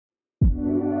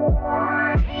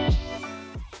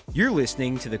You're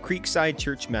listening to the Creekside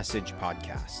Church Message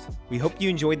podcast. We hope you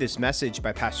enjoyed this message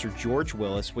by Pastor George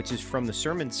Willis, which is from the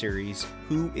sermon series,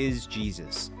 Who is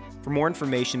Jesus? For more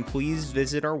information, please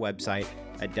visit our website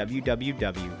at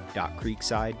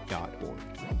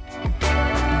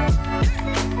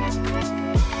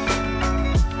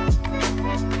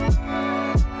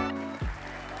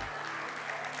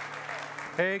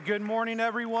Hey, good morning,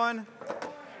 everyone.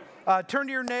 Turn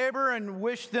to your neighbor and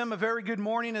wish them a very good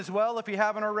morning as well if you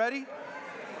haven't already.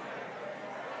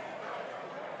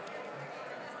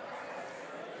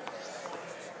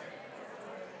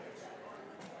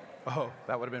 Oh,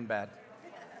 that would have been bad.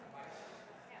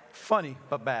 Funny,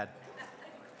 but bad.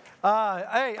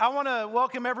 Hey, I want to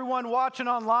welcome everyone watching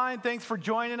online. Thanks for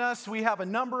joining us. We have a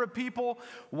number of people.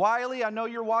 Wiley, I know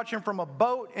you're watching from a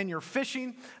boat and you're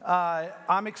fishing.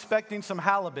 I'm expecting some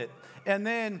halibut. And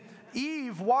then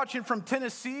Eve, watching from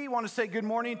Tennessee, want to say good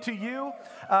morning to you.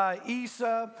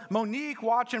 Isa, Monique,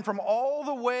 watching from all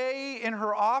the way in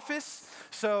her office.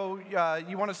 So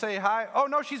you want to say hi? Oh,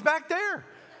 no, she's back there.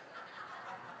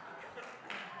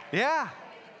 Yeah.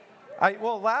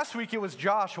 Well, last week it was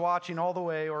Josh watching all the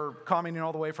way or commenting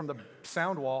all the way from the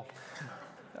sound wall.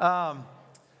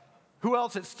 Who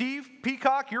else? It's Steve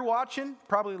Peacock, you're watching,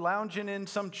 probably lounging in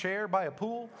some chair by a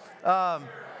pool.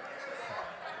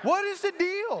 What is the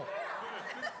deal?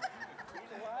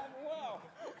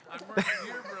 I'm right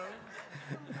here,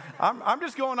 bro. I'm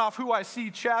just going off who I see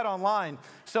chat online.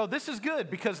 So this is good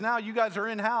because now you guys are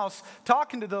in-house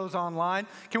talking to those online.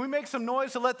 Can we make some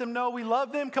noise to let them know we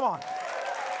love them? Come on.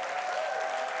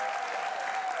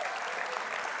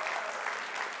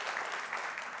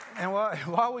 And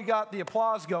while we got the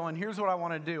applause going, here's what I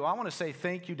want to do. I want to say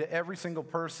thank you to every single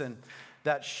person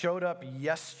that showed up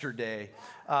yesterday.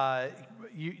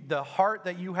 The heart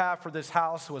that you have for this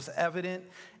house was evident,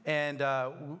 and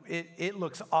it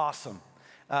looks awesome.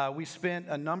 We spent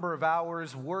a number of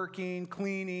hours working,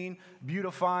 cleaning,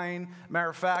 beautifying. Matter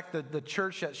of fact, the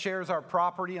church that shares our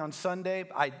property on Sunday,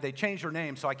 they changed their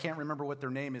name, so I can't remember what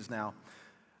their name is now.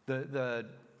 The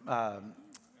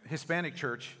Hispanic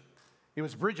church. It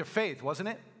was Bridge of Faith, wasn't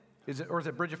it? Or is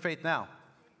it Bridge of Faith now?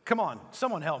 Come on,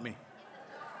 someone help me.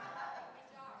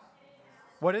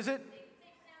 What is it?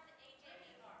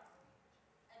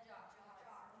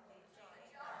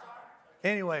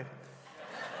 Anyway,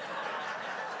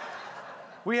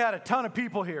 we had a ton of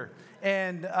people here,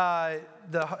 and I'm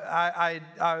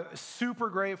super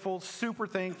grateful, super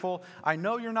thankful. I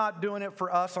know you're not doing it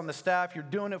for us on the staff. You're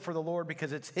doing it for the Lord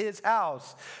because it's His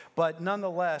house. But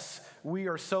nonetheless, we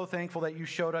are so thankful that you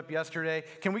showed up yesterday.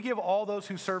 Can we give all those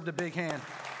who served a big hand?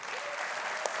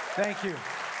 Thank you.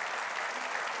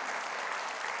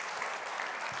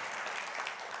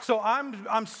 So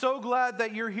I'm so glad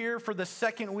that you're here for the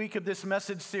second week of this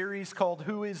message series called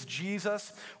Who is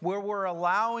Jesus?, where we're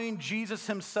allowing Jesus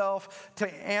himself to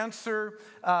answer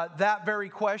that very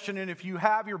question. And if you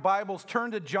have your Bibles,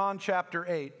 turn to John chapter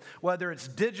 8, whether it's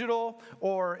digital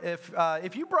or if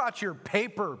you brought your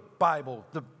paper Bible,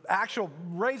 the actual,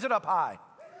 raise it up high.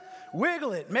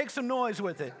 Wiggle it, make some noise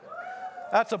with it.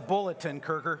 That's a bulletin,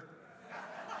 Kirker.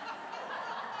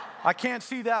 I can't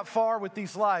see that far with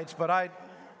these lights, but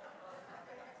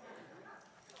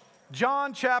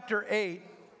John chapter 8,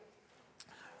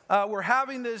 we're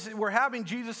having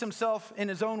Jesus himself in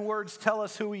his own words tell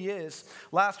us who he is.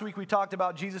 Last week we talked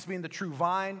about Jesus being the true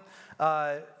vine.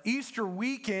 Easter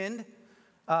weekend,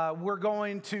 we're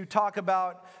going to talk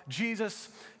about Jesus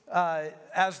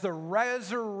as the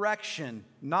resurrection.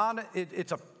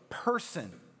 It's a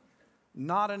person,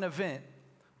 not an event.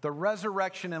 The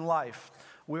resurrection in life.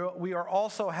 We are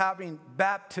also having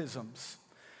baptisms.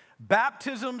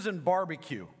 Baptisms and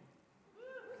barbecue.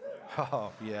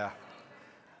 Oh, yeah.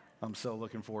 I'm so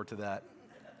looking forward to that.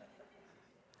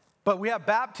 But we have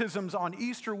baptisms on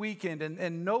Easter weekend,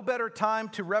 and no better time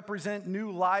to represent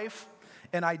new life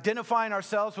and identifying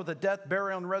ourselves with the death,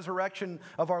 burial, and resurrection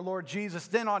of our Lord Jesus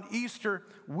than on Easter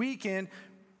weekend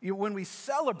when we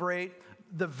celebrate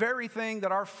the very thing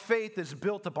that our faith is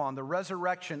built upon, the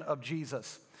resurrection of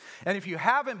Jesus. And if you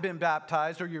haven't been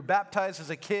baptized, or you're baptized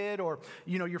as a kid, or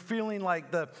you're feeling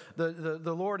like the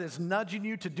Lord is nudging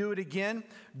you to do it again,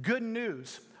 good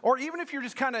news. Or even if you're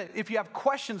just if you have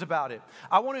questions about it,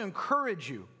 I want to encourage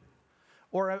you.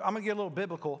 Or I'm going to get a little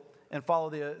biblical and follow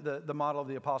the model of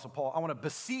the Apostle Paul. I want to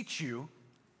beseech you.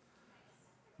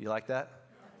 You like that?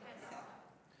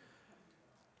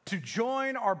 To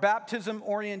join our baptism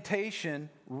orientation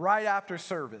right after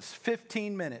service,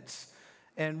 15 minutes.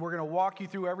 And we're going to walk you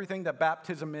through everything that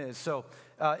baptism is. So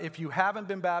if you haven't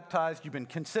been baptized, you've been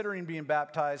considering being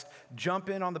baptized, jump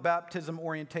in on the baptism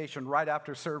orientation right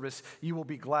after service. You will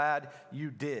be glad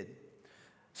you did.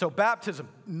 So baptism.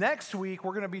 Next week,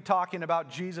 we're going to be talking about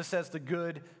Jesus as the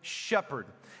good shepherd.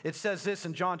 It says this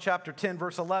in John chapter 10,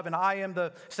 verse 11. I am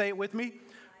the, say it with me,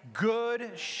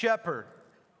 good shepherd.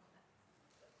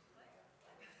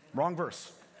 Wrong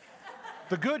verse.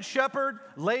 The good shepherd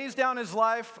lays down his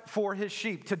life for his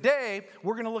sheep. Today,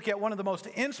 we're going to look at one of the most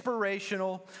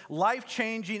inspirational,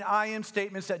 life-changing I am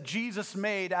statements that Jesus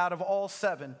made out of all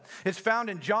 7. It's found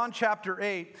in John chapter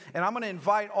 8, and I'm going to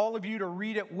invite all of you to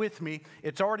read it with me.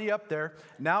 It's already up there.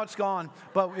 Now it's gone,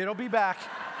 but it'll be back.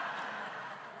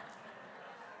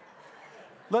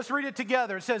 Let's read it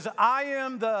together. It says, I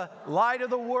am the light of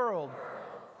the world.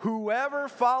 Whoever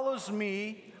follows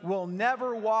me will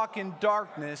never walk in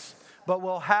darkness, but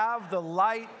will have the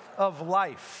light of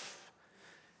life.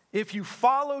 If you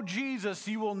follow Jesus,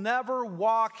 you will never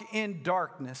walk in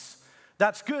darkness.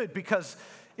 That's good, because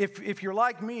if you're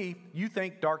like me, you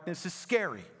think darkness is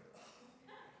scary.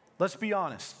 Let's be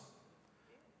honest.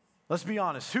 Let's be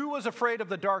honest. Who was afraid of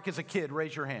the dark as a kid?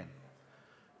 Raise your hand.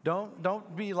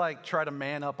 Don't be like, try to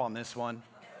man up on this one.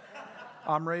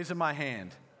 I'm raising my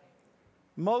hand.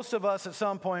 Most of us at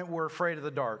some point were afraid of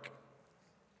the dark.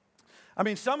 I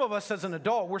mean, some of us as an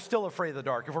adult, we're still afraid of the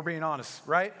dark, if we're being honest,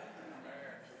 right?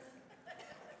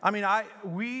 I mean,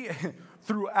 we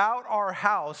throughout our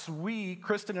house,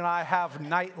 Kristen and I, have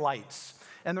night lights.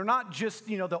 And they're not just,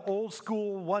 the old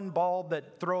school one bulb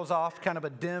that throws off kind of a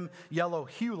dim yellow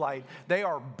hue light. They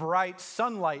are bright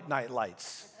sunlight night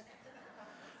lights.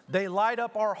 They light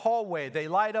up our hallway. They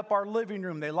light up our living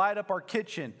room. They light up our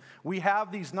kitchen. We have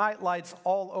these night lights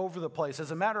all over the place.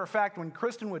 As a matter of fact, when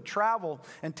Kristen would travel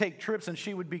and take trips and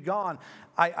she would be gone,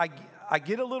 I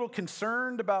get a little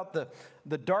concerned about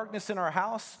the darkness in our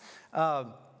house.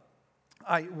 And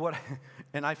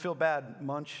I feel bad,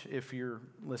 Munch, if you're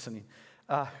listening.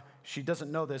 She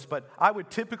doesn't know this, but I would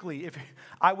typically,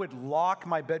 I would lock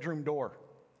my bedroom door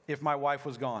if my wife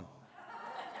was gone.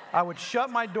 I would shut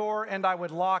my door and I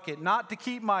would lock it, not to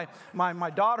keep my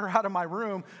daughter out of my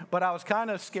room, but I was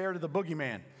kind of scared of the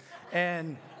boogeyman.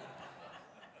 And,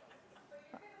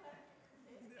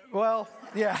 well,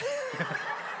 yeah.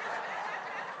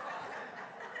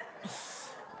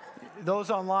 Those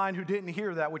online who didn't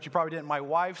hear that, which you probably didn't, my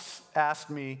wife asked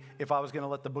me if I was going to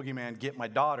let the boogeyman get my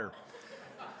daughter.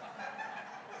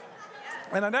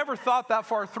 And I never thought that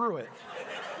far through it.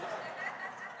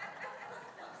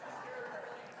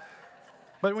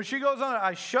 But when she goes on,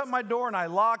 I shut my door and I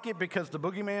lock it because the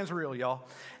boogeyman's real, y'all.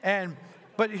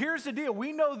 But here's the deal.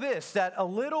 We know this, that a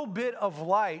little bit of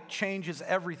light changes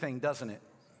everything, doesn't it?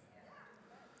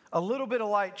 A little bit of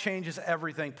light changes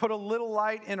everything. Put a little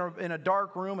light in a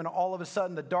dark room and all of a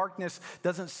sudden the darkness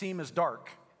doesn't seem as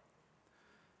dark.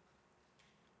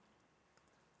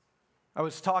 I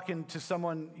was talking to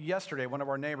someone yesterday, one of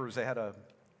our neighbors. They had a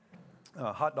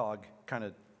hot dog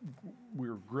we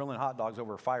were grilling hot dogs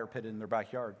over a fire pit in their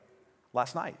backyard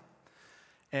last night.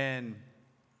 And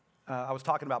I was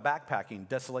talking about backpacking,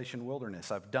 Desolation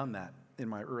Wilderness. I've done that in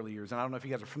my early years. And I don't know if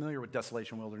you guys are familiar with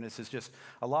Desolation Wilderness. It's just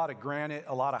a lot of granite,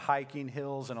 a lot of hiking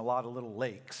hills, and a lot of little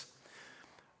lakes.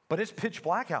 But it's pitch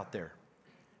black out there.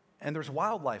 And there's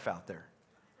wildlife out there.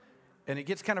 And it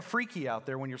gets kind of freaky out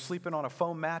there when you're sleeping on a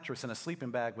foam mattress and a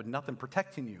sleeping bag with nothing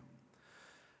protecting you.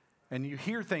 And you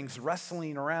hear things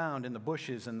wrestling around in the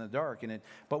bushes in the dark.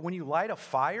 But when you light a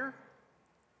fire,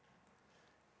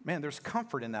 man, there's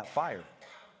comfort in that fire.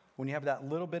 When you have that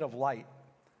little bit of light,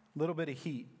 little bit of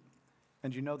heat,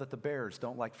 and you know that the bears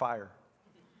don't like fire.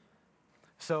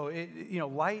 So,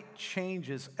 light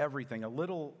changes everything. A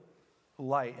little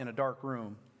light in a dark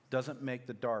room doesn't make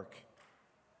the dark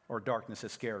or darkness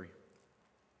as scary.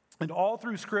 And all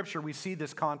through Scripture, we see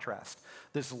this contrast,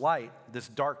 this light, this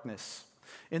darkness.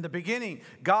 In the beginning,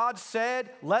 God said,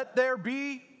 let there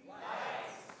be light.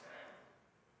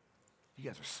 You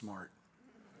guys are smart.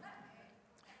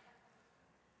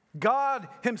 God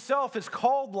himself is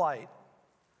called light.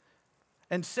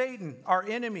 And Satan, our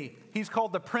enemy, he's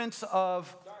called the prince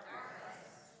of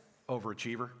darkness.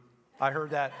 Overachiever. I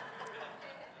heard that.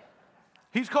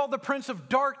 He's called the prince of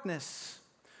darkness.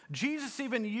 Jesus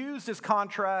even used this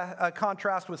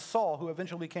contrast with Saul, who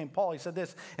eventually became Paul. He said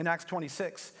this in Acts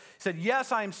 26. He said,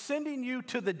 yes, I am sending you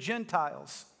to the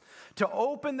Gentiles to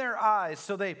open their eyes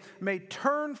so they may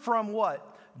turn from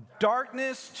what?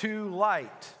 Darkness to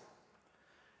light,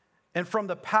 and from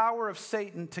the power of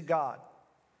Satan to God.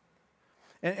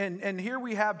 And here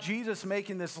we have Jesus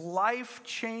making this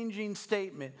life-changing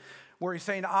statement where he's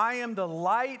saying, I am the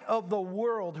light of the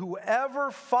world. Whoever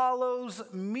follows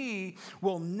me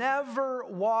will never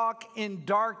walk in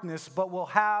darkness, but will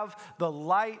have the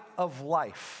light of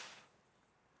life.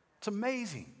 It's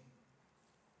amazing.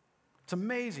 It's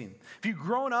amazing. If you've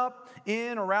grown up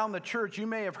in around the church, you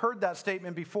may have heard that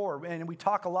statement before, and we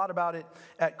talk a lot about it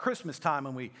at Christmas time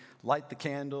when we light the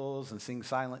candles and sing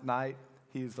Silent Night.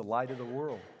 He is the light of the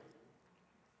world.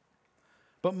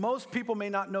 But most people may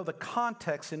not know the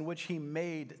context in which he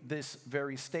made this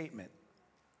very statement.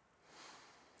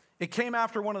 It came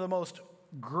after one of the most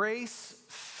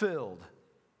grace-filled,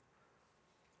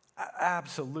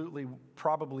 absolutely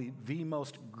probably the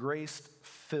most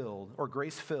grace-filled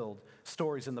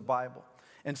stories in the Bible.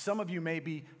 And some of you may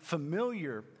be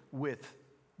familiar with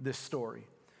this story.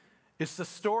 It's the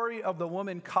story of the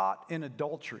woman caught in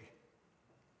adultery.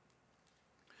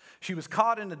 She was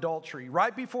caught in adultery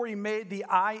right before he made the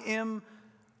I am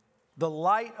the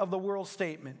light of the world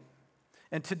statement.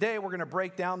 And today we're going to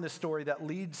break down this story that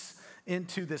leads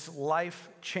into this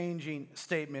life-changing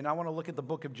statement. I want to look at the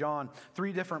book of John,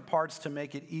 3 different parts to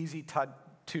make it easy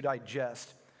to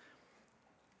digest.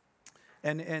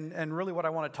 And really what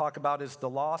I want to talk about is the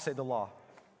law. Say the law.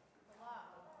 The law.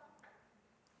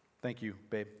 Thank you,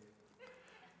 babe.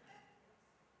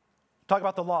 Talk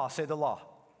about the law. Say the law.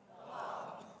 The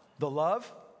law. The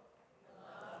love.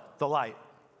 The light.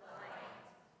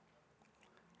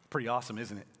 Pretty awesome,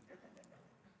 isn't it?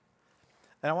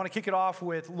 And I want to kick it off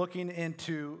with looking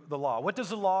into the law. What does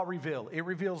the law reveal? It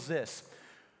reveals this.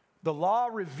 The law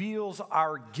reveals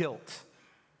our guilt.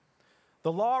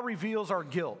 The law reveals our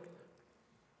guilt.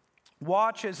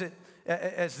 Watch as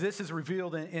this is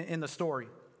revealed in the story.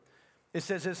 It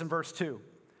says this in verse 2.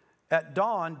 At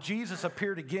dawn, Jesus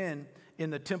appeared again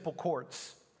in the temple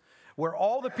courts, where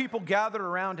all the people gathered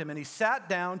around him, and he sat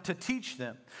down to teach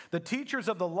them. The teachers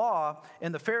of the law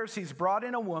and the Pharisees brought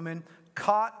in a woman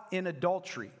caught in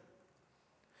adultery.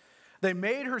 They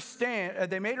made her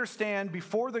stand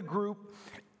before the group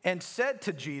and said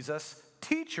to Jesus,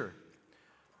 "Teacher,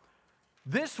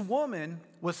 this woman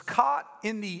was caught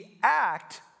in the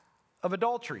act of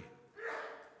adultery."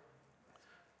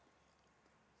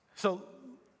 So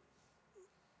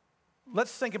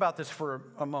let's think about this for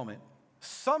a moment.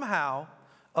 Somehow,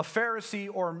 a Pharisee,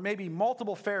 or maybe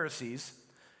multiple Pharisees,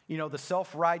 the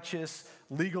self-righteous,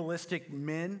 legalistic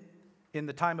men in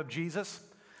the time of Jesus,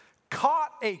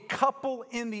 caught a couple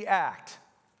in the act.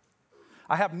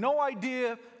 I have no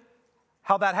idea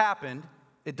how that happened.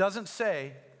 It doesn't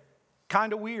say.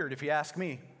 Kind of weird, if you ask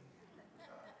me.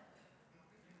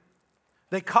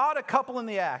 They caught a couple in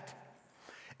the act.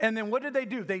 And then what did they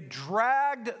do? They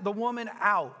dragged the woman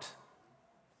out.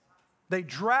 They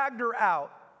dragged her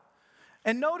out.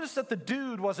 And notice that the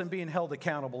dude wasn't being held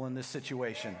accountable in this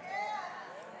situation.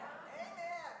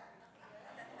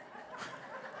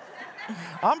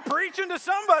 I'm preaching to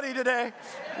somebody today.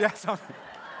 Yes.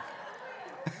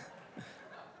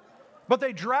 But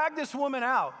they dragged this woman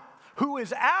out, who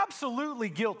is absolutely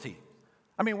guilty.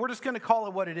 I mean, we're just going to call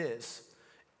it what it is.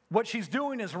 What she's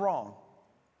doing is wrong.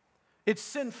 It's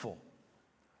sinful.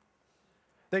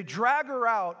 They drag her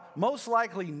out, most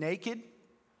likely naked,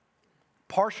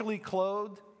 partially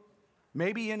clothed,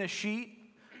 maybe in a sheet.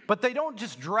 But they don't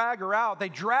just drag her out. They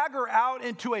drag her out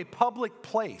into a public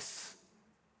place.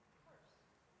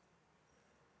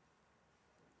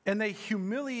 And they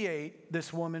humiliate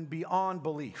this woman beyond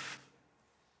belief,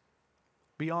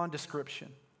 beyond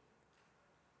description.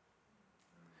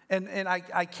 And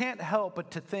I can't help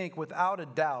but to think, without a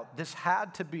doubt, this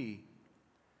had to be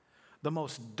the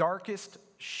most darkest,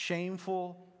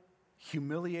 shameful,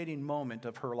 humiliating moment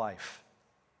of her life.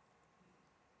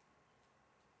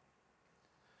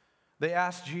 They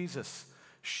asked Jesus,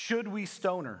 should we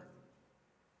stone her?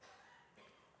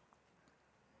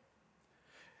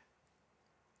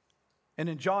 And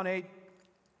in John 8,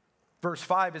 verse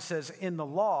 5, it says, in the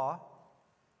law,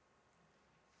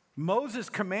 Moses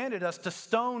commanded us to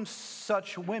stone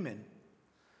such women.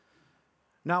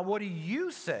 Now, what do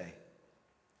you say?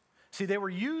 See, they were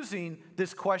using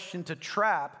this question to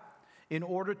trap in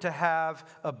order to have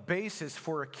a basis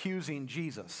for accusing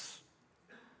Jesus.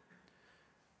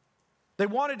 They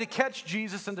wanted to catch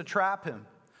Jesus and to trap him.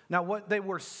 Now, what they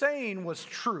were saying was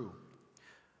true.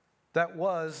 That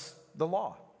was the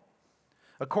law.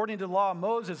 According to the law of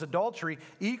Moses, adultery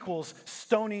equals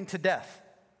stoning to death.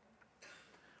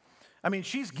 I mean,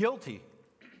 she's guilty.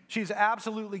 She's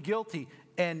absolutely guilty.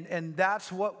 And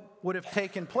that's what would have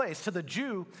taken place. To the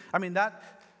Jew, I mean, that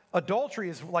adultery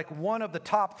is like one of the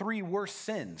top 3 worst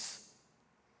sins.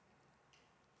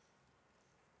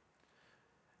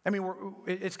 I mean,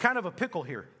 it's kind of a pickle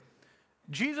here.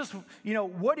 Jesus,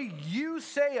 what do you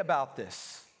say about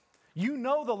this? You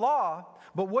know the law,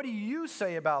 but what do you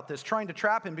say about this, trying to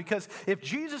trap him? Because if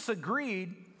Jesus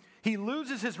agreed, he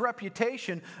loses his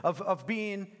reputation of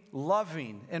being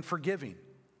loving and forgiving.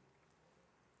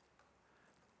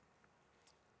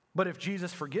 But if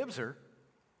Jesus forgives her,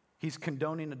 he's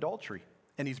condoning adultery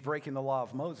and he's breaking the law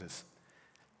of Moses.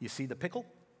 You see the pickle?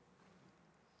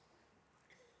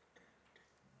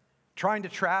 Trying to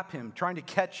trap him, trying to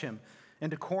catch him, and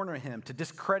to corner him, to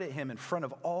discredit him in front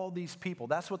of all these people.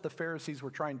 That's what the Pharisees were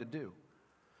trying to do.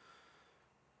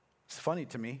 It's funny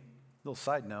to me, little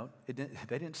side note, they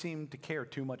didn't seem to care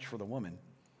too much for the woman.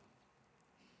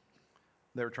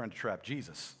 They were trying to trap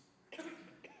Jesus.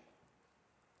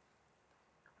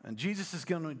 And Jesus is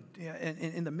going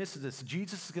to, in the midst of this,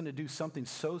 Jesus is going to do something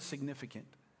so significant.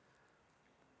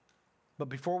 But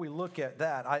before we look at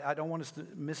that, I don't want us to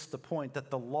miss the point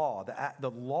that the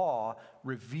law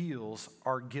reveals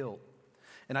our guilt.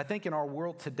 And I think in our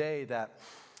world today that,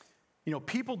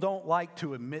 people don't like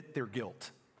to admit their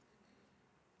guilt.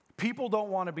 People don't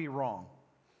want to be wrong.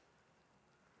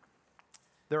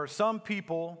 There are some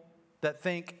people that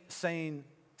think saying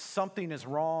something is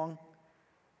wrong,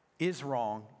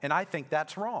 and I think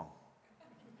that's wrong.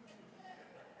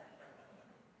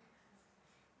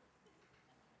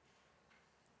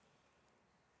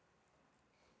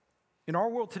 In our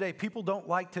world today, people don't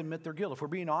like to admit their guilt. If we're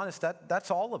being honest,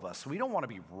 that's all of us. We don't want to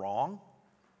be wrong.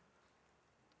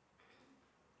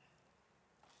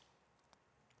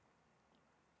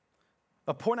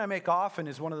 A point I make often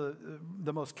is one of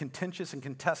the most contentious and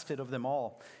contested of them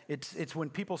all. It's when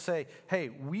people say, hey,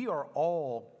 we are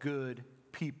all good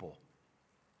people.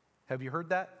 Have you heard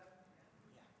that?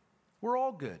 We're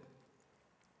all good.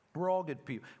 We're all good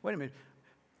people. Wait a minute.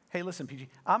 Hey, listen, PG,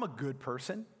 I'm a good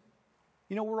person.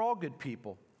 We're all good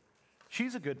people.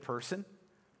 She's a good person.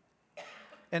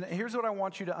 And here's what I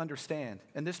want you to understand,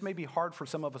 and this may be hard for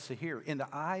some of us to hear. In the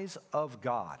eyes of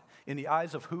God, in the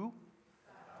eyes of who?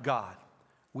 God.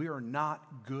 We are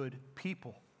not good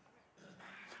people.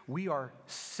 We are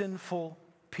sinful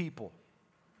people.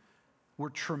 We're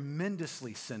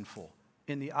tremendously sinful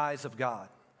in the eyes of God.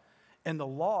 And the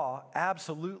law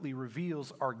absolutely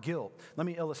reveals our guilt. Let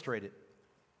me illustrate it.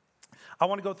 I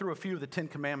want to go through a few of the 10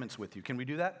 Commandments with you. Can we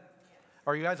do that? Yes.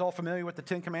 Are you guys all familiar with the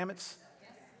 10 Commandments?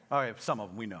 Yes. All right, some of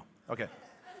them we know. Okay.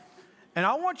 And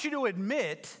I want you to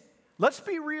admit, let's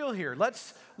be real here.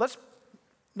 Let's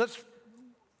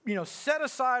set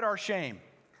aside our shame.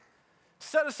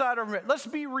 Set aside our, let's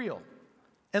be real.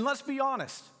 And let's be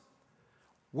honest.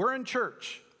 We're in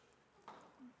church.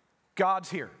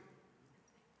 God's here.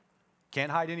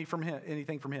 Can't hide anything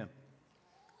from him.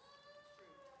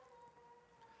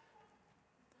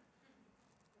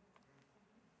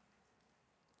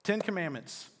 10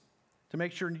 Commandments to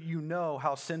make sure you know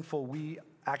how sinful we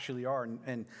actually are,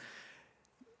 and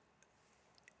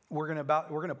we're going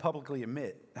to publicly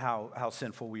admit how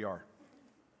sinful we are.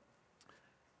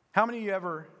 How many of you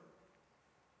ever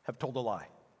have told a lie?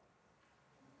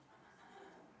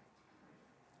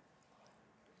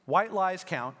 White lies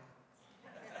count.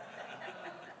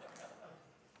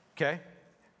 Okay.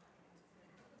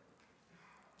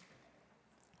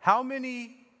 How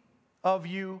many of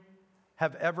you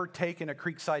have ever taken a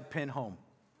Creekside pin home?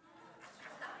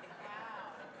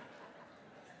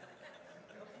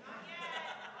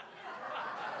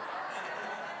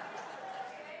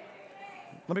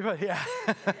 Let me put, yeah.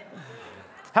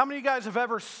 How many of you guys have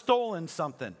ever stolen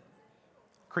something?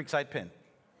 Creekside pin.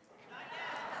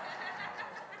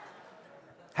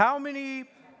 How many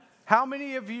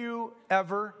of you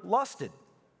ever lusted?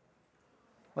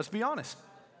 Let's be honest.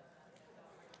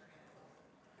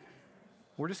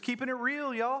 We're just keeping it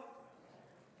real, y'all.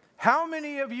 How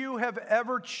many of you have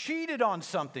ever cheated on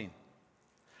something?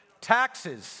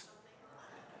 Taxes.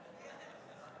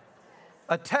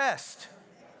 A test.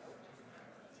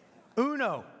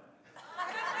 Uno.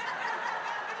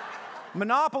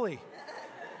 Monopoly.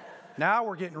 Now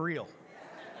we're getting real.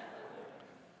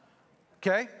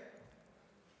 Okay?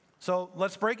 So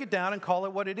let's break it down and call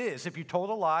it what it is. If you told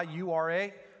a lie, you are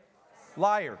a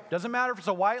liar. Doesn't matter if it's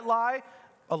a white lie,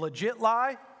 a legit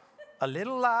lie, a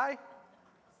little lie.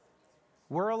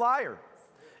 We're a liar.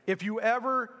 If you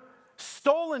ever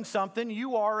stolen something,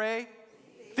 you are a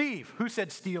thief. Who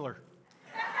said stealer?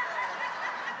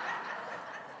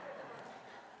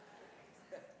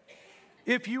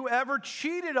 If you ever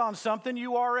cheated on something,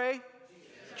 you are a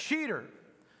cheater.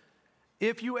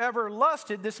 If you ever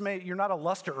lusted, you're not a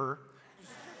lusterer.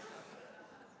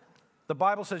 The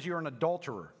Bible says you're an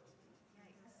adulterer.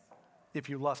 If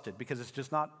you lusted, because it's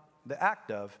just not the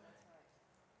act of.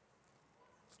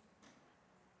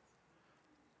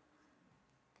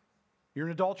 You're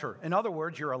an adulterer. In other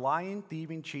words, you're a lying,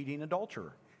 thieving, cheating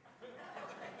adulterer.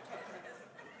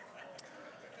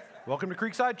 Welcome to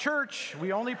Creekside Church.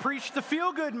 We only preach the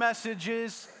feel-good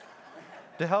messages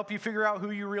to help you figure out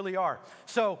who you really are.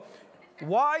 So,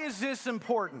 why is this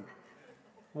important?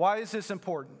 Why is this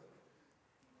important?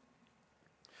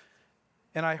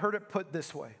 And I heard it put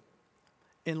this way.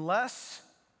 Unless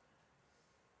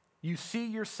you see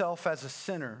yourself as a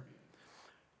sinner,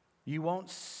 you won't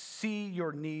see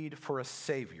your need for a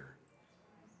Savior.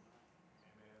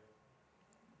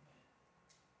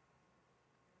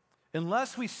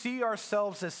 Unless we see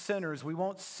ourselves as sinners, we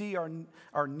won't see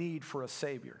our need for a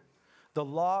Savior. The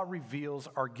law reveals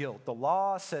our guilt. The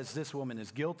law says this woman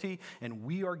is guilty and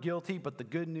we are guilty, but the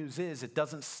good news is it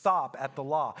doesn't stop at the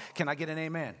law. Can I get an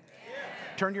amen? Amen.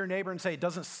 Turn to your neighbor and say, it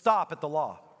doesn't stop at the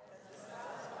law.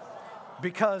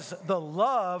 Because the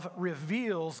love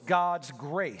reveals God's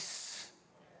grace.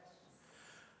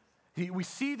 We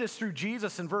see this through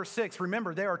Jesus in verse 6.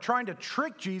 Remember, they are trying to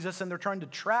trick Jesus and they're trying to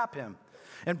trap him.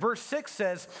 And verse 6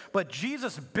 says, but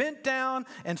Jesus bent down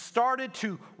and started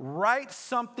to write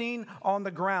something on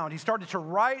the ground. He started to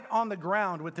write on the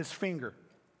ground with his finger.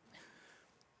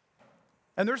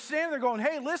 And they're standing there going,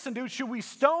 hey, listen, dude, should we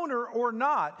stone her or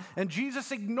not? And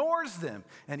Jesus ignores them,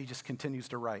 and he just continues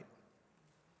to write.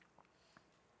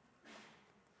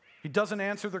 He doesn't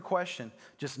answer their question,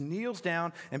 just kneels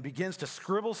down and begins to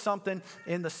scribble something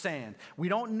in the sand. We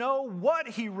don't know what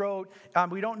he wrote.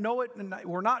 We don't know it.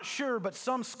 We're not sure, but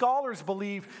some scholars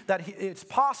believe that it's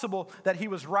possible that he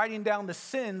was writing down the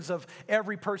sins of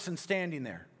every person standing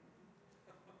there.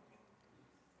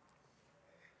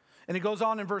 And it goes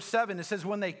on in verse 7. It says,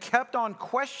 when they kept on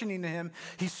questioning him,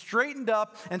 he straightened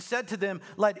up and said to them,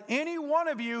 let any one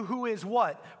of you who is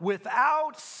what?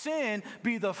 Without sin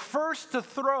be the first to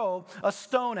throw a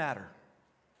stone at her.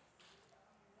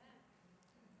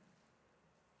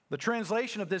 The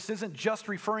translation of this isn't just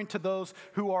referring to those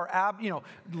who are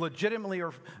legitimately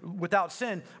or without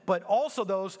sin, but also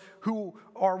those who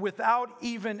are without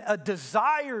even a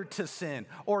desire to sin,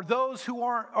 or those who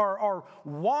are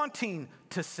wanting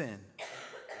to sin.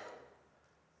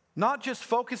 Not just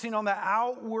focusing on the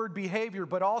outward behavior,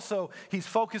 but also he's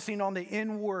focusing on the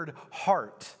inward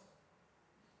heart.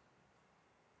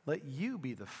 Let you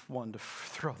be the one to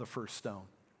throw the first stone.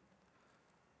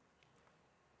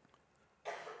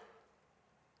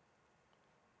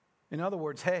 In other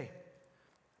words, hey,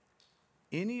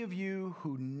 any of you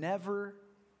who never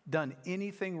done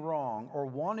anything wrong or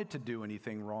wanted to do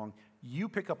anything wrong, you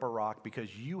pick up a rock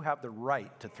because you have the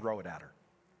right to throw it at her.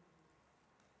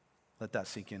 Let that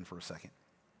sink in for a second.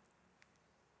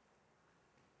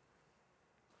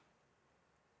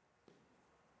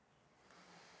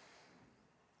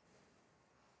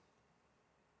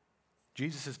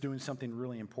 Jesus is doing something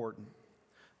really important.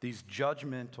 These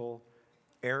judgmental,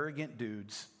 arrogant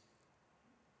dudes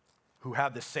who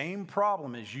have the same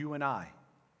problem as you and I,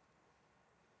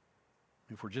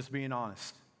 if we're just being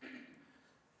honest,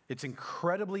 it's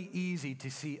incredibly easy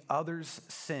to see others'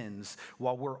 sins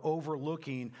while we're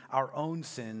overlooking our own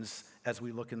sins as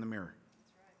we look in the mirror.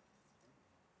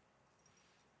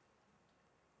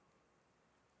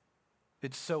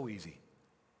 It's so easy.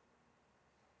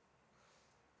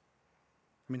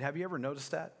 I mean, have you ever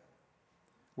noticed that?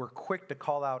 We're quick to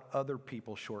call out other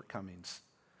people's shortcomings,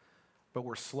 but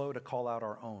we're slow to call out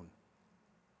our own.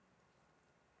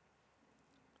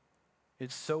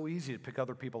 It's so easy to pick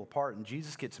other people apart, and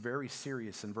Jesus gets very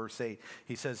serious in verse 8.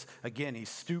 He says, again, he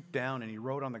stooped down and he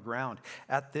wrote on the ground.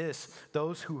 At this,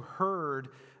 those who heard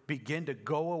began to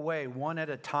go away one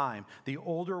at a time, the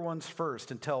older ones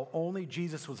first, until only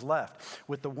Jesus was left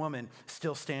with the woman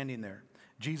still standing there.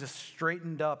 Jesus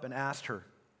straightened up and asked her,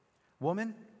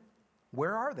 woman,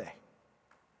 where are they?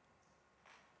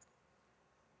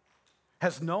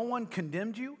 Has no one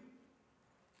condemned you?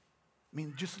 I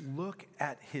mean, just look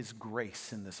at his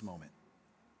grace in this moment.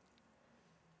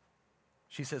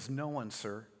 She says, no one,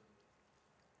 sir.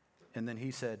 And then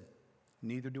he said,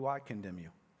 neither do I condemn you.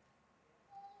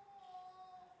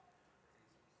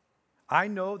 I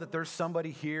know that there's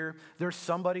somebody here, there's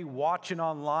somebody watching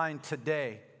online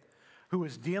today who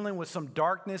is dealing with some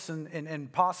darkness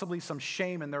and possibly some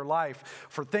shame in their life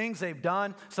for things they've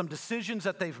done, some decisions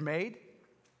that they've made.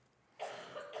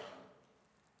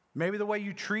 Maybe the way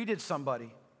you treated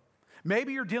somebody.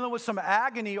 Maybe you're dealing with some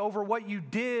agony over what you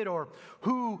did or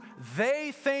who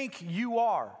they think you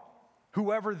are,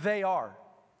 whoever they are.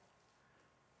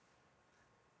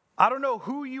 I don't know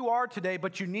who you are today,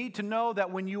 but you need to know that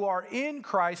when you are in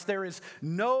Christ, there is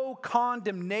no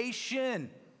condemnation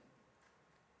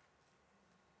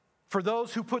for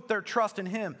those who put their trust in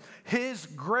him. His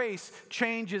grace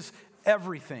changes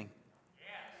everything.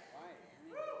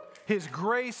 His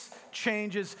grace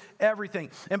changes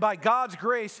everything. And by God's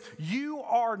grace, you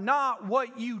are not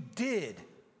what you did.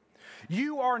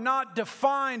 You are not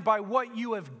defined by what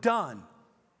you have done.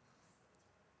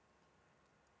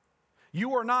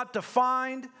 You are not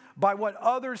defined by what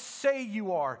others say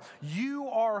you are. You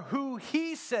are who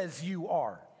He says you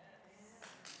are.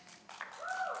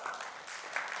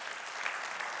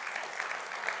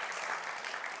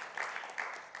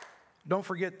 Don't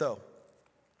forget, though,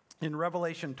 in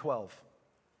Revelation 12,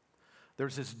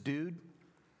 there's this dude.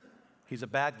 He's a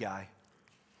bad guy.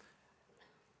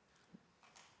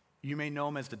 You may know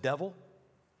him as the devil,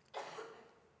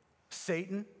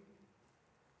 Satan,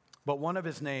 but one of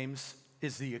his names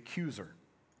is the accuser.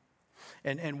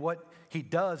 And what he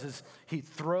does is he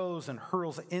throws and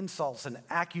hurls insults and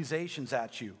accusations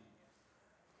at you.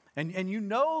 And you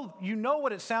know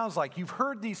what it sounds like. You've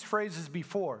heard these phrases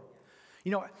before.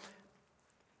 You know,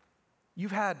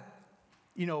 you've had,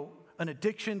 an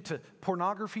addiction to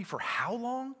pornography for how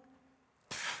long?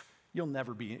 You'll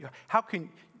never be.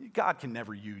 God can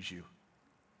never use you.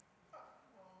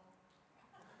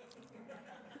 I'm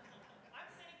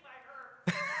sitting by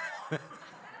her.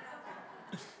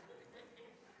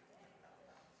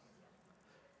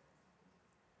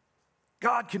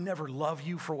 God can never love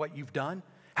you for what you've done,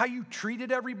 how you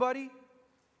treated everybody,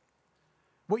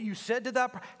 what you said to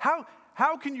that.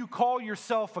 How can you call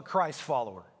yourself a Christ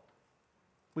follower?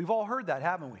 We've all heard that,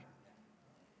 haven't we?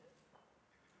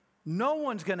 No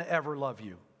one's going to ever love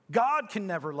you. God can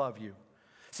never love you.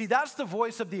 See, that's the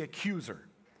voice of the accuser.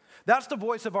 That's the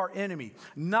voice of our enemy,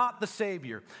 not the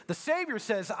Savior. The Savior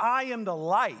says, I am the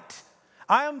light.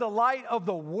 I am the light of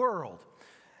the world.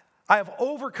 I have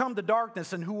overcome the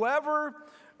darkness, and whoever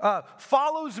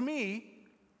follows me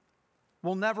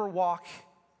will never walk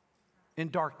in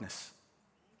darkness.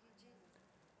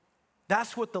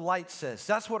 That's what the light says.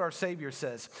 That's what our Savior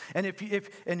says. And if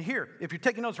you're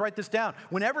taking notes, write this down.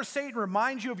 Whenever Satan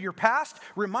reminds you of your past,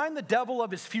 remind the devil of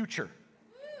his future.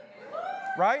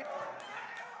 Right?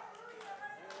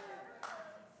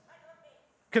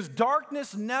 Because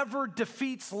darkness never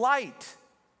defeats light.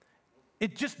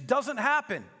 It just doesn't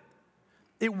happen.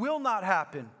 It will not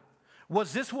happen.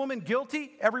 Was this woman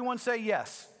guilty? Everyone say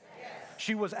yes. Yes.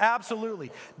 She was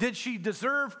absolutely. Did she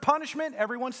deserve punishment?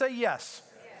 Everyone say yes.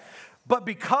 But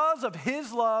because of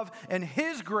His love and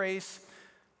His grace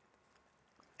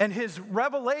and His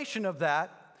revelation of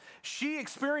that, she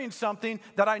experienced something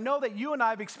that I know that you and I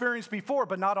have experienced before,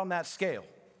 but not on that scale.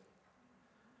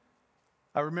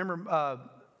 I remember,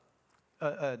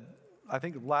 I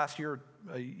think last year,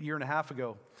 a year and a half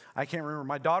ago, I can't remember,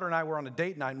 my daughter and I were on a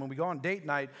date night, and when we go on date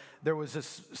night, there was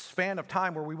this span of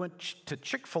time where we went to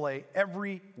Chick-fil-A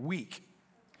every week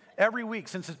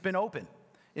since it's been open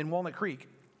in Walnut Creek.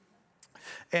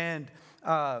 And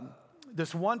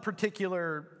this one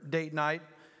particular date night,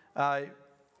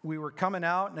 we were coming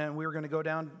out and we were going to go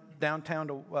downtown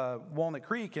to Walnut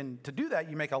Creek. And to do that,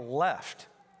 you make a left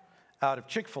out of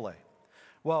Chick-fil-A.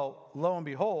 Well, lo and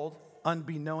behold,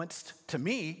 unbeknownst to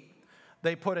me,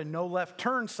 they put a no left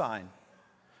turn sign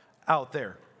out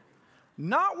there.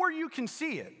 Not where you can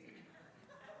see it.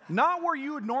 Not where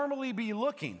you would normally be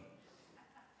looking.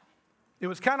 It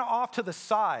was kind of off to the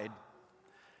side.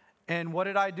 And what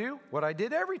did I do? What I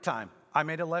did every time. I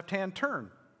made a left-hand turn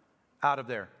out of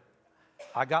there.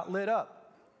 I got lit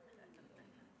up.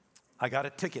 I got a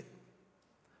ticket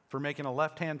for making a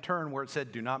left-hand turn where it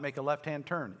said, do not make a left-hand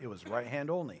turn. It was right-hand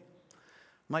only.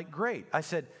 I'm like, great. I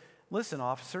said, listen,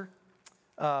 officer,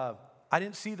 I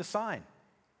didn't see the sign.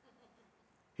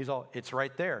 He's all, it's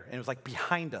right there. And it was like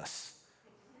behind us.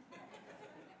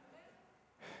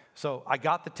 So I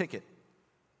got the ticket.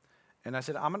 And I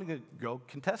said, I'm going to go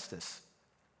contest this.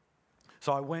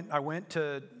 So I went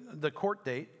to the court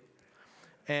date,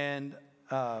 and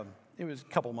it was a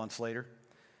couple months later.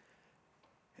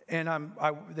 And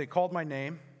they called my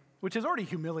name, which is already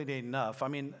humiliating enough. I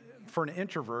mean, for an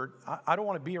introvert, I don't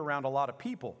want to be around a lot of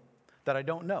people that I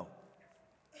don't know.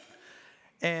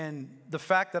 And the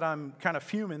fact that I'm kind of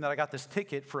fuming that I got this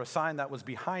ticket for a sign that was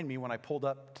behind me when I pulled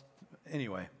up,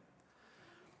 anyway,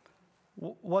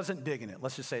 wasn't digging it.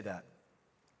 Let's just say that.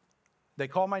 They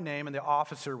called my name, and the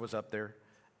officer was up there,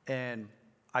 and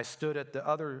I stood at the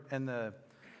other, and the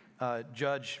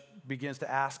judge begins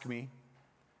to ask me,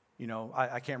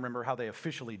 I can't remember how they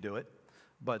officially do it,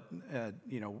 but,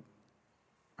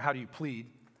 how do you plead?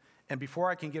 And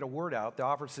before I can get a word out, the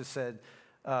officer said,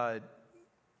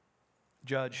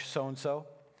 Judge so-and-so,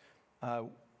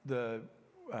 the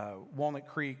Walnut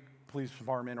Creek Police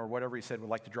Department, or whatever he said, would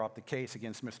like to drop the case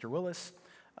against Mr. Willis,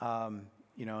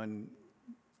 and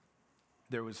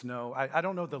There was no, I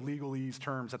don't know the legalese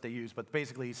terms that they use, but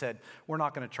basically he said, we're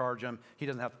not going to charge him. He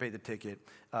doesn't have to pay the ticket.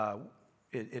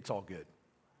 It's all good.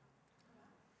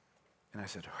 And I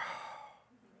said,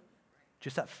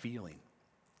 just that feeling.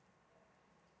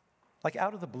 Like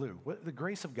out of the blue, the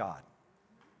grace of God,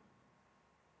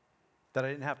 that I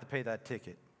didn't have to pay that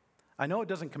ticket. I know it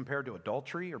doesn't compare to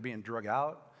adultery or being drug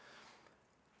out,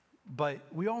 but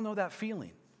we all know that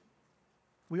feeling.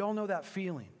 We all know that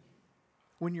feeling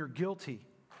when you're guilty.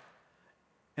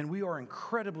 And we are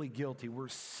incredibly guilty. We're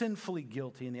sinfully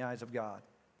guilty in the eyes of God.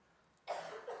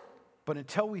 But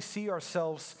until we see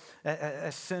ourselves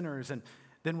as sinners, and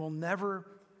then we'll never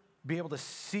be able to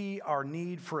see our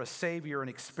need for a Savior and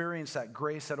experience that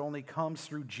grace that only comes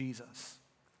through Jesus.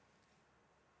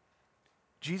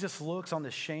 Jesus looks on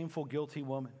this shameful, guilty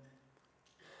woman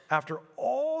after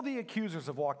all the accusers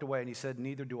have walked away, and he said,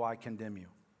 neither do I condemn you.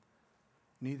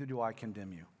 Neither do I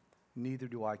condemn you. Neither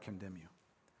do I condemn you.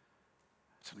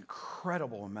 It's an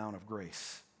incredible amount of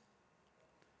grace.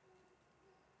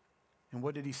 And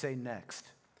what did he say next?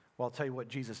 Well, I'll tell you what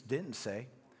Jesus didn't say.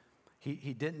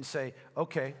 He didn't say,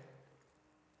 okay,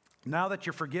 now that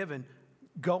you're forgiven,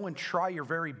 go and try your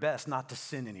very best not to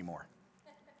sin anymore.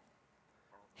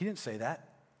 He didn't say that.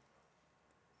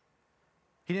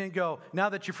 He didn't go, now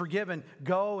that you're forgiven,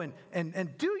 go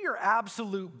and do your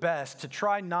absolute best to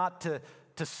try not to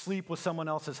sleep with someone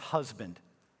else's husband.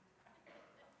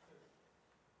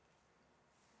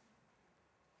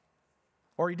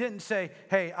 Or he didn't say,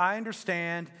 hey, I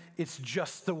understand, it's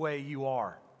just the way you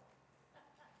are.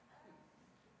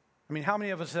 I mean, how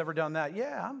many of us have ever done that?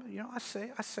 Yeah, I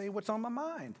say what's on my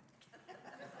mind.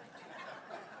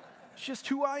 It's just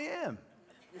who I am.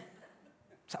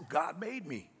 It's how God made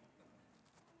me.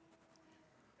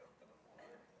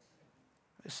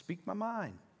 I just speak my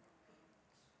mind.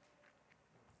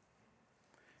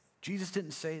 Jesus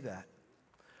didn't say that.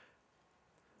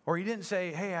 Or he didn't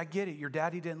say, hey, I get it. Your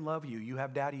daddy didn't love you. You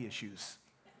have daddy issues.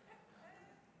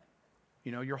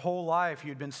 Your whole life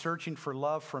you'd been searching for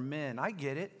love from men. I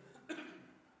get it.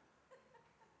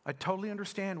 I totally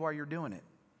understand why you're doing it.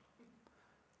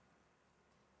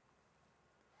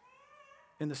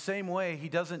 In the same way, he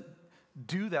doesn't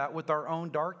do that with our own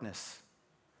darkness.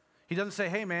 He doesn't say,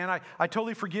 hey man, I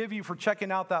totally forgive you for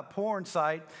checking out that porn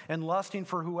site and lusting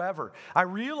for whoever. I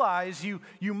realize you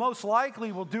most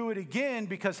likely will do it again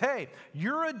because, hey,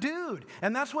 you're a dude,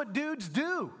 and that's what dudes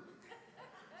do.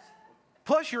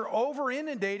 Plus, you're over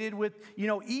inundated with,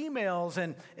 emails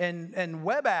and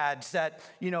web ads that,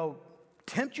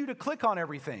 tempt you to click on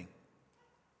everything.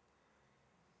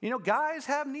 Guys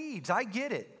have needs. I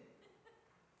get it.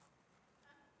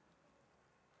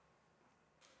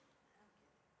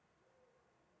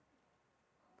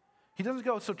 He doesn't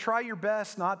go, so try your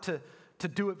best not to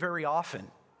do it very often.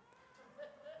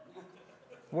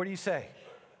 What do you say?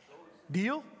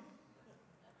 Deal?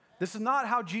 This is not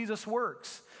how Jesus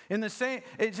works. It's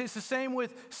the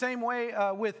same way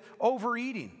with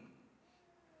overeating.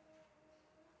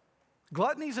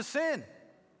 Gluttony's a sin.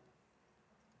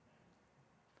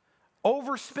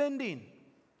 Overspending.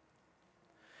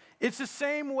 It's the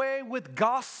same way with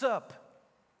gossip.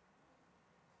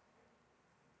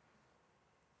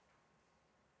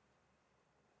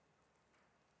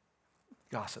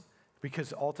 Gossip.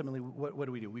 Because ultimately, what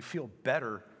do? We feel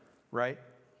better, right,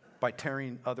 by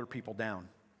tearing other people down.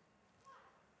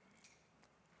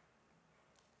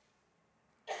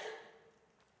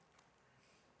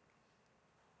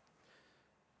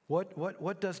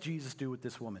 What does Jesus do with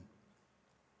this woman?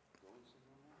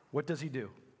 What does he do?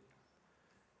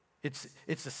 It's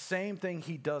the same thing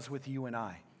he does with you and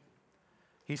I.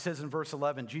 He says in verse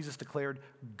 11, Jesus declared,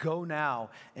 "Go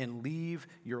now and leave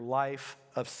your life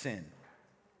of sin."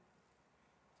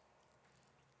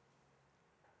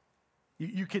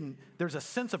 There's a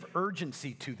sense of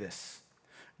urgency to this.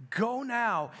 Go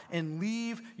now and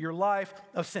leave your life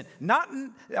of sin.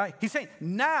 He's saying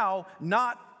now,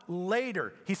 not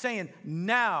later. He's saying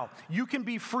now. You can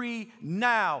be free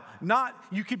now.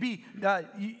 You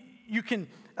can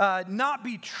not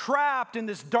be trapped in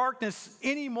this darkness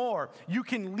anymore. You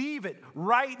can leave it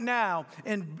right now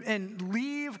and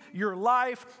leave your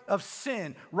life of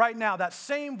sin right now. That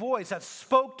same voice that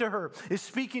spoke to her is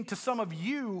speaking to some of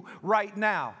you right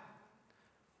now.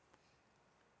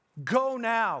 Go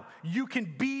now. You can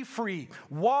be free.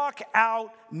 Walk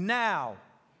out now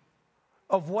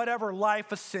of whatever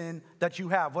life of sin that you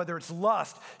have, whether it's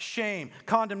lust, shame,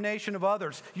 condemnation of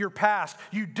others, your past.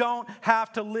 You don't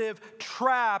have to live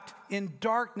trapped in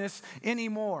darkness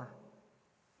anymore.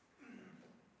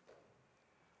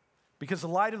 Because the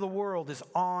light of the world is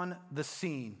on the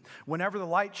scene. Whenever the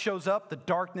light shows up, the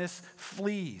darkness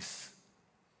flees.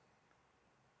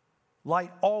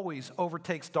 Light always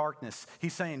overtakes darkness.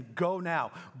 He's saying, go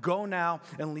now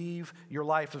and leave your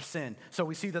life of sin. So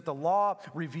we see that the law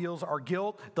reveals our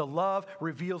guilt, the love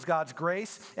reveals God's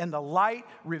grace, and the light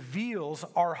reveals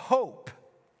our hope.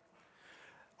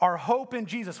 Our hope in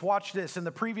Jesus. Watch this. In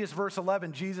the previous verse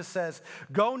 11, Jesus says,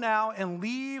 go now and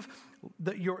leave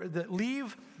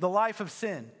the life of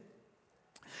sin.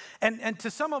 And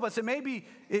to some of us,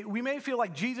 we may feel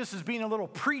like Jesus is being a little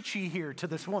preachy here to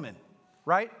this woman,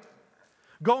 right?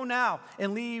 Go now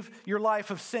and leave your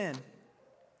life of sin.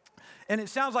 And it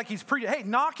sounds like he's preaching, hey,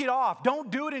 knock it off.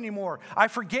 Don't do it anymore. I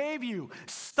forgave you.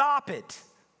 Stop it.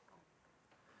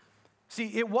 See,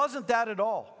 it wasn't that at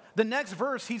all. The next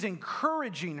verse, he's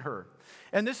encouraging her.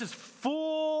 And this is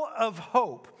full of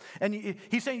hope. And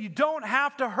he's saying you don't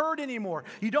have to hurt anymore.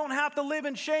 You don't have to live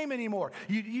in shame anymore.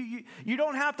 You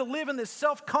don't have to live in this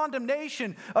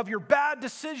self-condemnation of your bad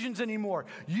decisions anymore.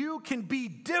 You can be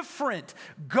different.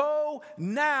 Go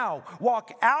now.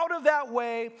 Walk out of that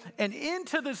way and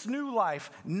into this new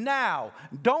life now.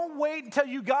 Don't wait until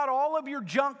you got all of your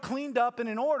junk cleaned up and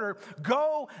in order.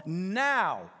 Go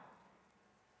now.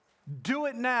 Do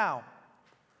it now.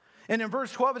 And in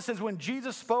verse 12 it says, when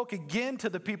Jesus spoke again to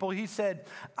the people, he said,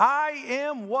 I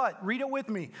am what? Read it with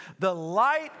me. The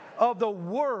light of the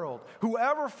world.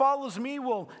 Whoever follows me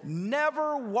will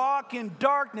never walk in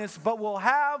darkness, but will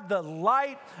have the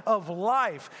light of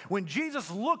life. When Jesus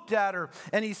looked at her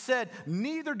and he said,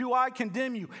 neither do I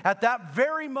condemn you. At that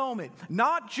very moment,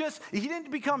 he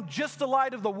didn't become just the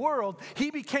light of the world.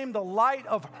 He became the light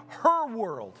of her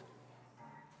world.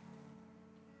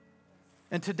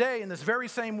 And today, in this very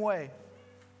same way,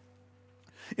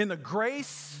 in the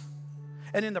grace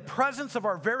and in the presence of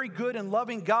our very good and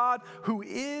loving God, who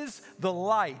is the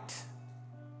light,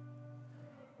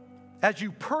 as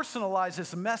you personalize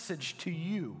this message to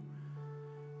you,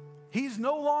 he's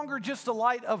no longer just the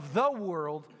light of the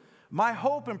world. My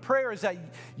hope and prayer is that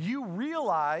you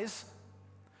realize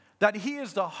that he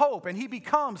is the hope, and he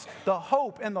becomes the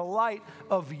hope and the light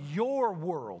of your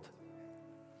world.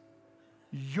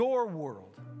 Your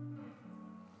world.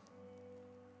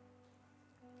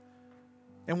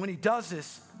 And when he does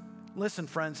this, listen,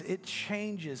 friends, it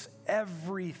changes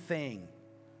everything.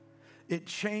 It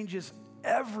changes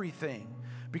everything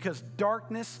because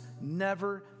darkness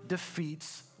never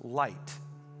defeats light.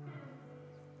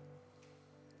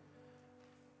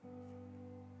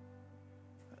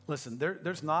 Listen,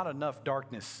 there's not enough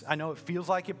darkness. I know it feels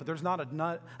like it, but there's not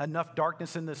enough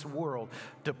darkness in this world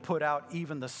to put out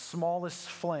even the smallest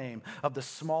flame of the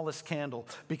smallest candle,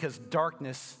 because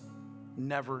darkness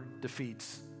never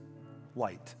defeats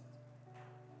light.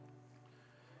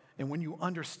 And when you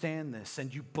understand this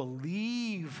and you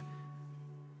believe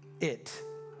it,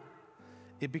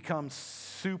 it becomes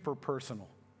super personal.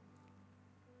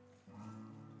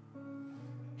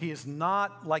 He is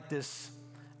not like this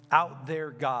out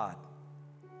there God,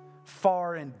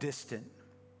 far and distant.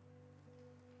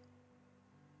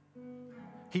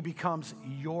 He becomes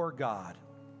your God,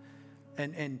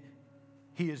 and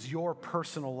he is your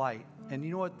personal light. And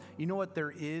you know what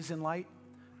there is in light?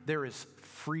 There is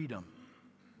freedom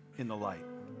in the light.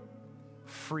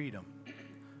 Freedom.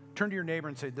 Turn to your neighbor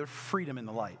and say, there's freedom in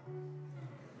the light.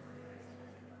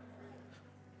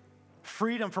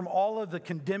 Freedom from all of the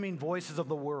condemning voices of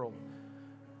the world.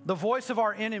 The voice of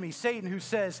our enemy, Satan, who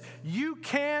says, you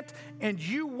can't and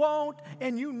you won't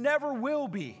and you never will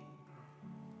be.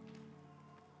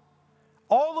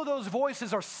 All of those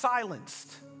voices are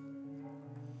silenced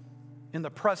in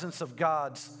the presence of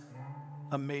God's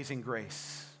amazing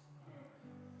grace.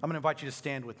 I'm going to invite you to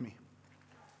stand with me.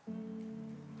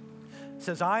 It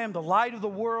says, I am the light of the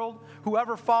world.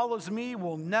 Whoever follows me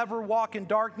will never walk in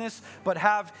darkness, but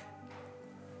have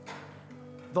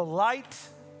the light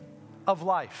of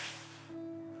life.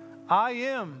 I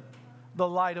am the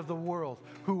light of the world.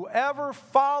 Whoever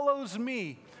follows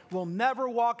me will never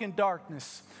walk in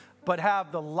darkness, but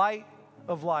have the light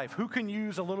of life. Who can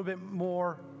use a little bit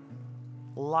more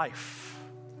life?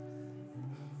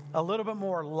 A little bit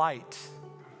more light.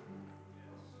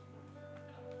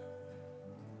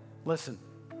 Listen,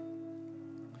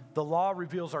 the law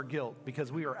reveals our guilt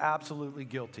because we are absolutely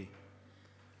guilty.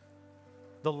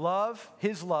 The love,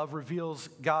 his love reveals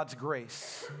God's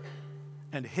grace,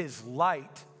 and his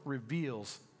light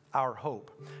reveals our hope.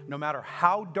 No matter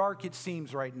how dark it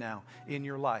seems right now in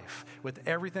your life, with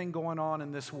everything going on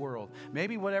in this world,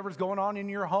 maybe whatever's going on in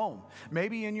your home,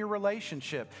 maybe in your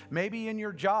relationship, maybe in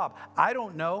your job, I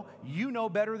don't know. You know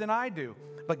better than I do,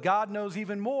 but God knows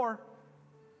even more.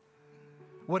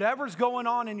 Whatever's going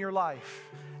on in your life,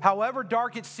 however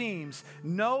dark it seems,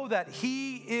 know that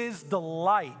he is the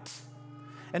light.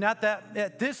 And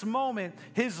at this moment,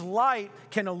 His light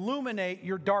can illuminate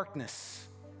your darkness.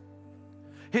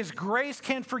 His grace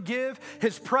can forgive.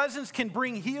 His presence can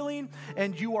bring healing.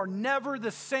 And you are never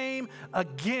the same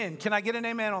again. Can I get an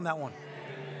amen on that one?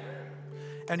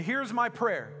 And here's my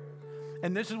prayer.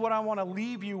 And this is what I want to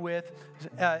leave you with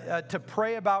to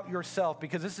pray about yourself,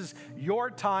 because this is your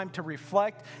time to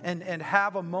reflect and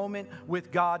have a moment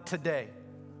with God today.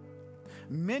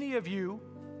 Many of you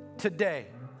today,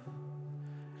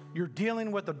 you're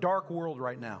dealing with a dark world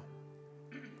right now.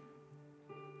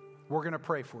 We're going to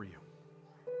pray for you.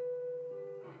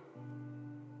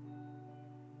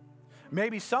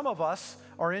 Maybe some of us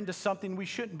are into something we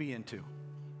shouldn't be into.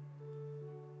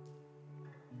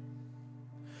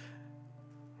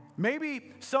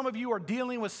 Maybe some of you are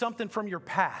dealing with something from your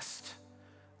past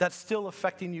that's still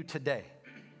affecting you today,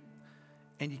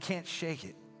 and you can't shake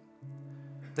it.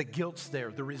 The guilt's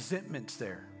there, the resentment's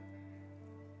there.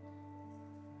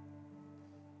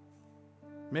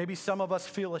 Maybe some of us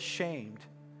feel ashamed,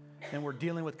 and we're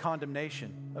dealing with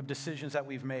condemnation of decisions that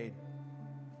we've made.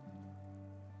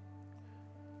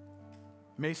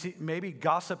 Maybe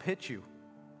gossip hits you,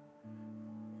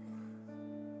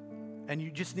 and you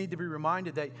just need to be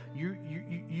reminded that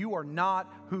you are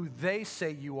not who they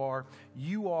say you are.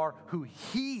 You are who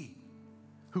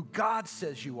God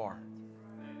says you are.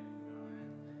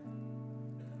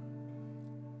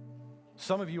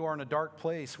 Some of you are in a dark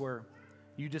place where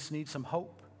you just need some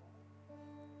hope.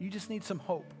 You just need some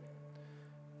hope.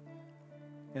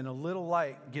 And a little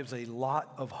light gives a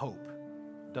lot of hope,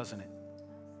 doesn't it?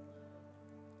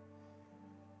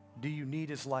 Do you need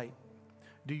His light?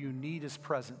 Do you need His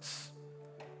presence?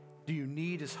 Do you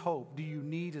need His hope? Do you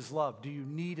need His love? Do you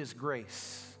need His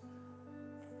grace?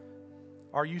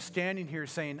 Are you standing here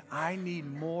saying, I need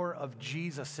more of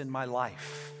Jesus in my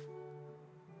life?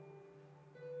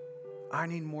 I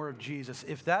need more of Jesus.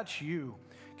 If that's you,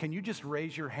 can you just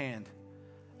raise your hand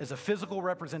as a physical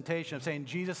representation of saying,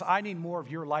 Jesus, I need more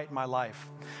of your light in my life.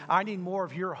 I need more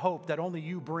of your hope that only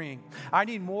you bring. I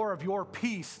need more of your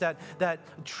peace, that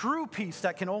true peace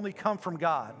that can only come from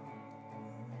God.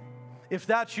 If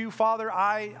that's you, Father,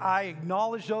 I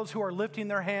acknowledge those who are lifting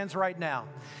their hands right now.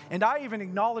 And I even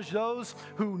acknowledge those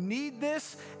who need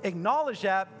this, acknowledge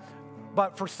that,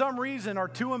 but for some reason are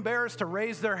too embarrassed to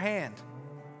raise their hand.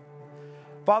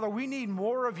 Father, we need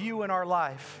more of you in our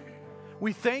life.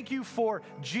 We thank you for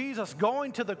Jesus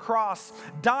going to the cross,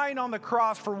 dying on the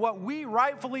cross for what we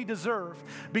rightfully deserve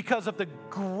because of the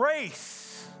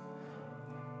grace,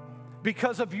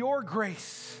 because of your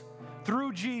grace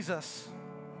through Jesus,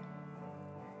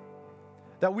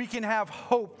 that we can have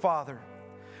hope, Father,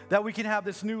 that we can have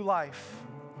this new life.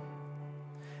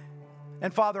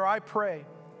 And Father, I pray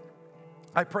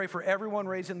for everyone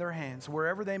raising their hands,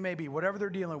 wherever they may be, whatever they're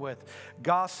dealing with,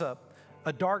 gossip,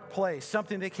 a dark place,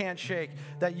 something they can't shake,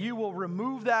 that you will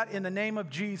remove that in the name of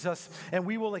Jesus, and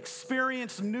we will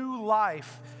experience new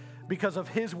life because of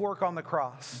His work on the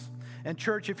cross. And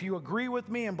church, if you agree with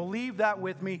me and believe that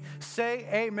with me, say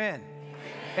amen.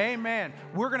 Amen.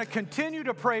 We're going to continue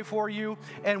to pray for you,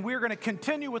 and we're going to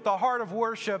continue with the heart of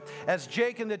worship as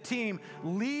Jake and the team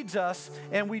leads us,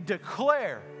 and we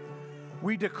declare.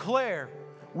 You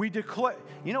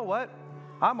know what?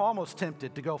 I'm almost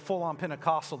tempted to go full on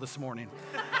Pentecostal this morning.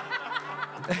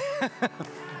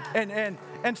 and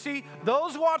see,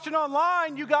 those watching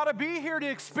online, you got to be here to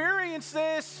experience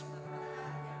this.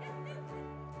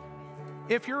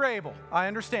 If you're able, I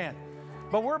understand.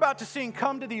 But we're about to sing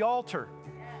Come to the Altar.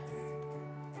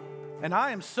 And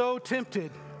I am so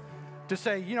tempted to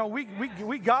say, you know, we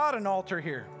got an altar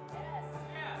here.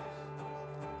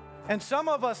 And some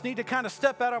of us need to kind of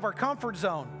step out of our comfort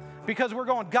zone because we're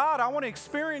going, God, I want to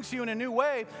experience you in a new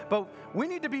way, but we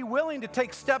need to be willing to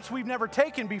take steps we've never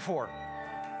taken before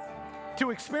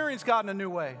to experience God in a new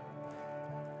way.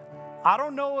 I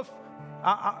don't know if,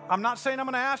 I'm not saying I'm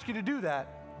going to ask you to do that.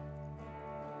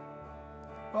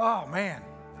 Oh, man.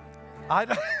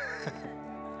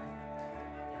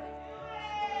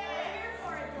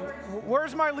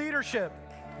 Where's my leadership?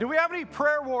 Do we have any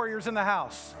prayer warriors in the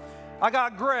house? I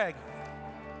got Greg.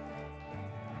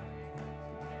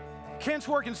 Kent's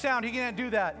working sound. He can't do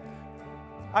that.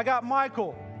 I got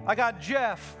Michael. I got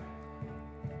Jeff.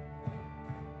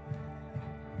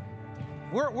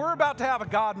 We're about to have a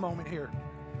God moment here.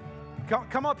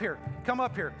 Come up here. Come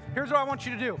up here. Here's what I want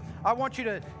you to do. I want you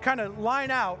to kind of line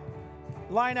out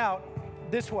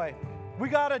this way. We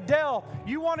got Adele.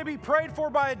 You want to be prayed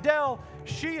for by Adele.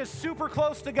 She is super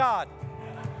close to God.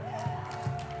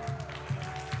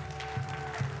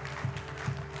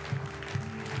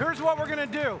 Here's what we're going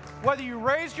to do. Whether you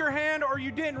raised your hand or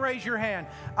you didn't raise your hand,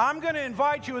 I'm going to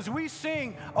invite you as we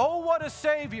sing, "Oh, What a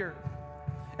Savior,"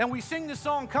 and we sing the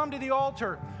song, "Come to the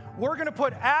Altar," we're going to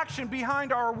put action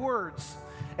behind our words.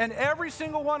 And every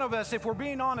single one of us, if we're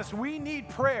being honest, we need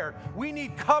prayer. We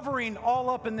need covering all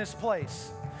up in this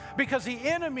place. Because the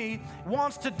enemy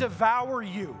wants to devour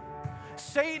you.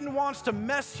 Satan wants to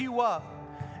mess you up.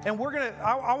 And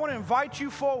I want to invite you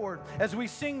forward as we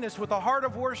sing this with a heart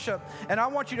of worship. And I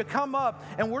want you to come up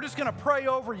and we're just going to pray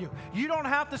over you. You don't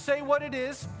have to say what it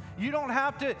is. You don't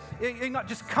have to,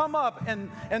 just come up and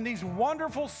these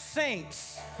wonderful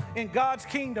saints in God's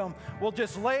kingdom will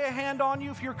just lay a hand on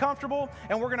you if you're comfortable,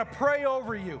 and we're going to pray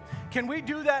over you. Can we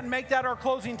do that and make that our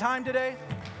closing time today?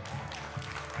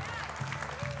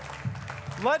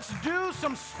 Let's do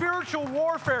some spiritual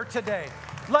warfare today.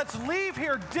 Let's leave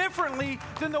here differently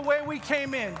than the way we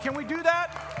came in. Can we do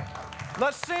that?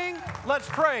 Let's sing. Let's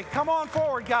pray. Come on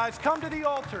forward, guys. Come to the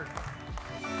altar.